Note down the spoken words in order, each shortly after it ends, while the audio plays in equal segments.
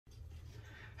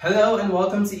Hello and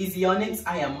welcome to Easyonics.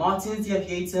 I am Martin the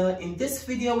Aviator. In this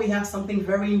video we have something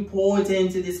very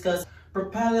important to discuss.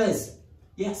 Propellers.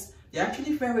 Yes, they're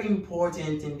actually very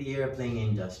important in the airplane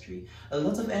industry. A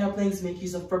lot of airplanes make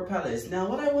use of propellers. Now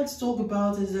what I want to talk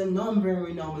about is a number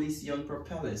we normally see on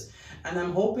propellers. And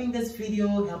I'm hoping this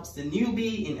video helps the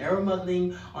newbie in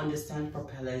aeromodelling understand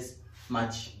propellers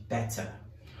much better.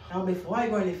 Now before I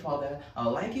go any further, I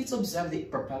would like you to observe the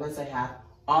propellers I have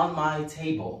on my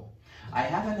table. I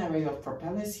have an array of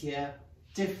propellers here,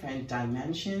 different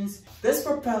dimensions. This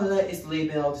propeller is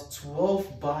labeled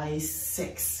 12 by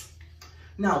 6.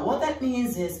 Now what that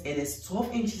means is it is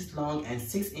 12 inches long and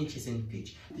 6 inches in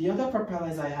pitch. The other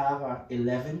propellers I have are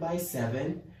 11 by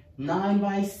 7, 9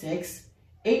 by 6,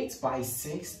 8 by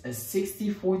 6, a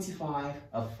 60-45,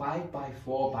 a 5 by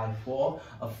 4 by 4,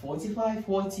 a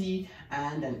 45-40,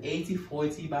 and an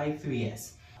 80-40 by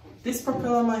 3s. This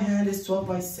propeller in my hand is 12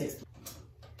 by 6.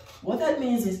 What that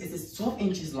means is it is 12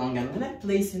 inches long, and when I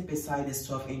place it beside this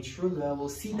 12-inch ruler, we'll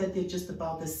see that they're just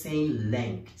about the same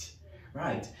length.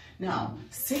 Right, now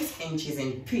 6 inches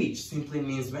in pitch simply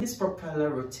means when this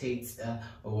propeller rotates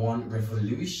one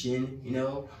revolution,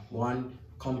 one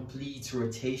complete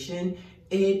rotation,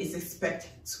 it is expected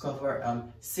to cover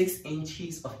 6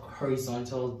 inches of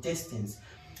horizontal distance.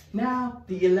 Now,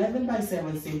 the 11 by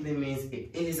 7 simply means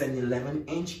it is an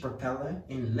 11-inch propeller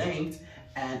in length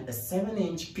and a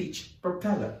 7-inch pitch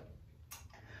propeller.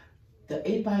 The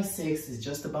 8 by 6 is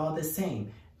just about the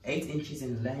same, 8 inches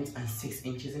in length and 6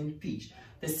 inches in pitch.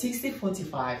 The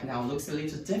 60-45 now looks a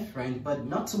little different, but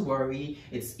not to worry,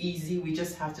 it's easy. We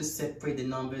just have to separate the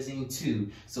numbers in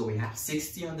two. So we have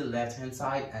 60 on the left hand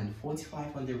side and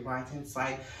 45 on the right hand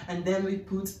side, and then we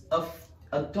put a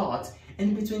dot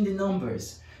in between the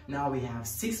numbers. Now we have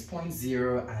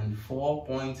 6.0 and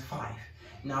 4.5.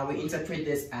 Now we interpret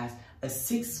this as a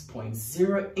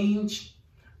 6.0 inch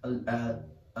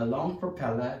a long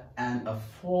propeller and a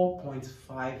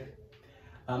 4.5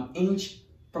 inch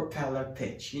propeller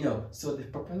pitch. So the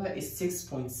propeller is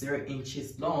 6.0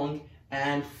 inches long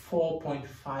and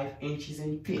 4.5 inches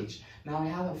in pitch. Now I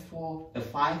have a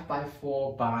 5 by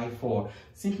 4 by 4.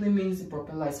 Simply means the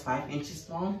propeller is 5 inches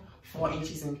long, 4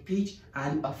 inches in pitch,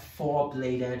 and a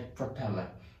 4-bladed propeller.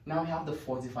 Now we have the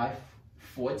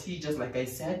 45-40, just like I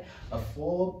said, a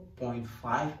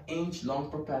 4.5 inch long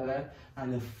propeller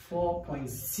and a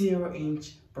 4.0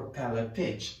 inch propeller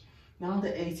pitch. Now the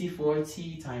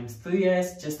 80-40 times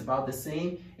 3s, just about the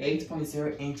same,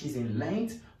 8.0 inches in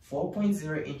length,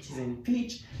 4.0 inches in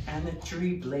pitch, and a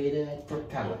 3-bladed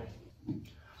propeller.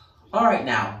 Alright,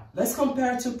 now let's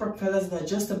compare two propellers that are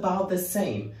just about the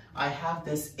same. I have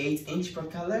this 8-inch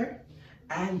propeller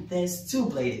and this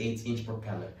 2-blade 8-inch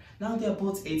propeller. Now they're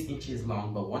both 8 inches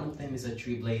long, but one of them is a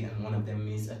 3-blade and one of them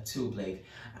is a 2-blade.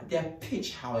 Their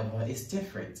pitch, however, is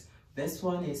different. This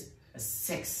one is a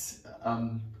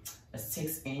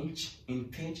 6-inch in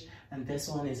pitch, and this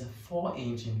one is a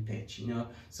 4-inch in pitch,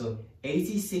 so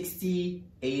 80-60,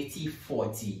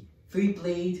 80-40,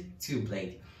 3-blade,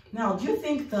 2-blade. Now, do you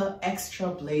think the extra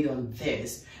blade on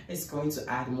this is going to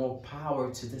add more power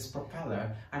to this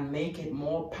propeller and make it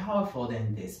more powerful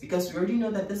than this? Because we already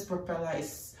know that this propeller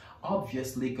is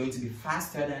obviously going to be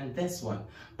faster than this one,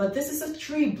 but this is a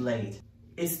 3-blade.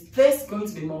 Is this going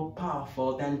to be more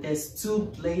powerful than this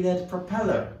 2-bladed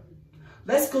propeller?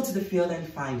 Let's go to the field and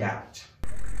find out.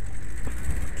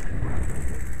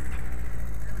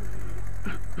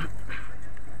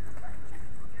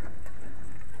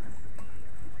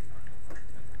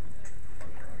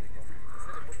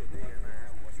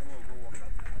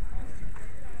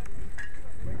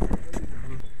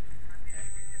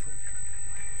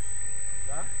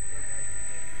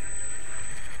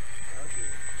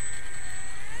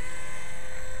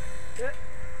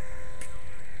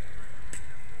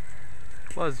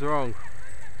 What's wrong?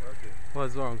 Okay.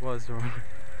 What's wrong? What's wrong? Okay.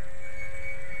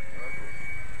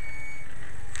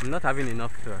 I'm not having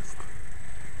enough thrust.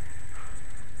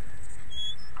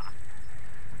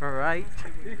 Alright.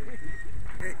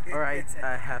 Alright,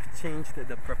 I have changed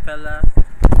the propeller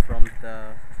from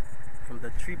the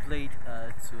 3-blade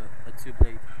to a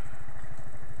 2-blade.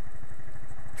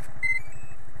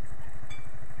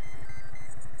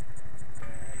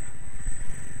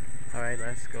 Alright,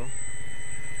 let's go.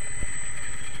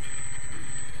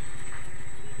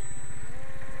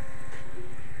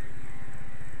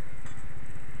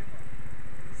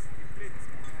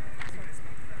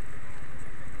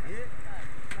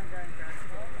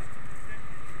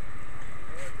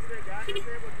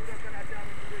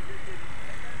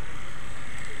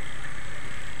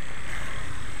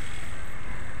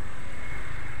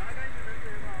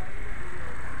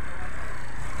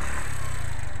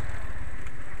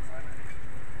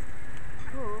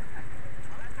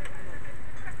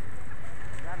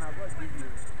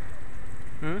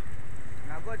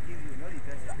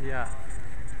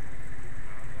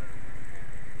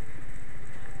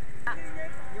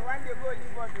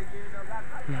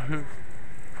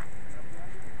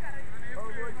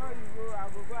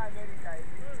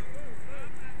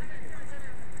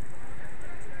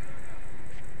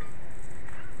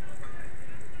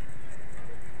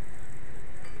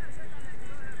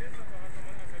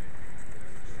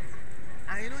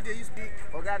 And you know they used to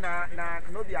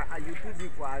you too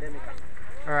big for aerometer.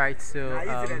 Alright, so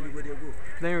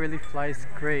plane really flies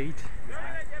great.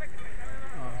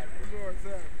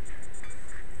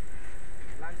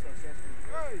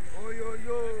 Oh yo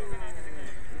yo.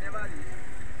 Never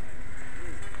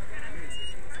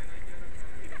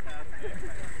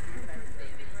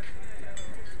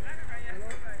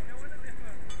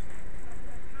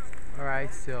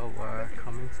Alright, so we're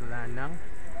coming to land now.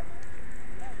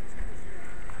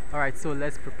 Alright, so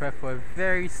let's prepare for a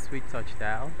very sweet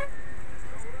touchdown.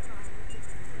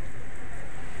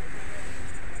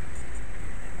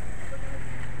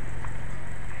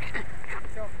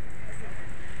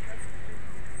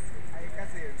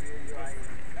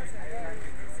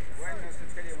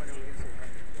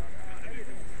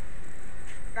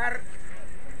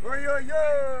 Oh yo yo!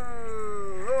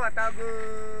 Oh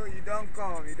Atago, you don't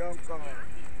come, you don't come.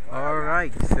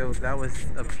 Alright, so that was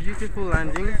a beautiful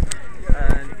landing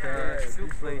and the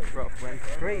two-blade drop went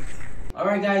great.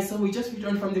 Alright guys, so we just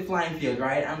returned from the flying field,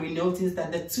 right? And we noticed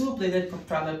that the two-bladed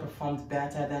propeller performed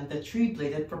better than the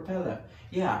three-bladed propeller.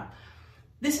 Yeah,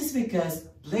 this is because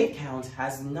blade count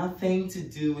has nothing to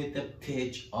do with the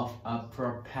pitch of a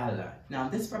propeller. Now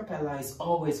this propeller is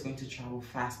always going to travel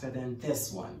faster than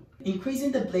this one.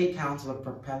 Increasing the blade count of a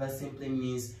propeller simply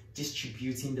means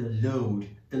distributing the load,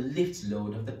 the lift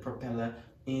load of the propeller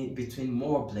in between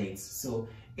more blades. So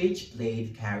each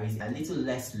blade carries a little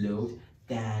less load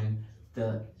than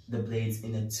the blades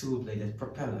in a two-bladed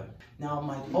propeller. Now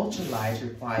my ultralight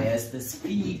requires the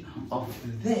speed of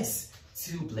this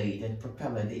two-bladed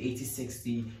propeller, the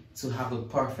 8060, to have a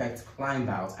perfect climb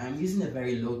out. I'm using a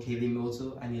very low kV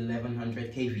motor, an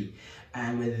 1100 kV,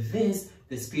 and with this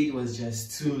the speed was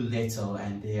just too little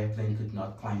and the airplane could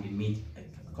not climb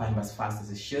as fast as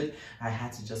it should. I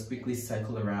had to just quickly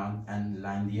circle around and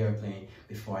land the airplane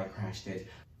before I crashed it.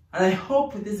 And I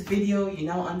hope with this video you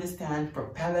now understand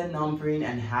propeller numbering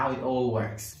and how it all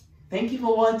works. Thank you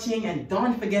for watching and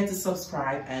don't forget to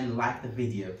subscribe and like the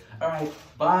video. Alright,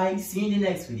 bye, see you in the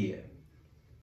next video.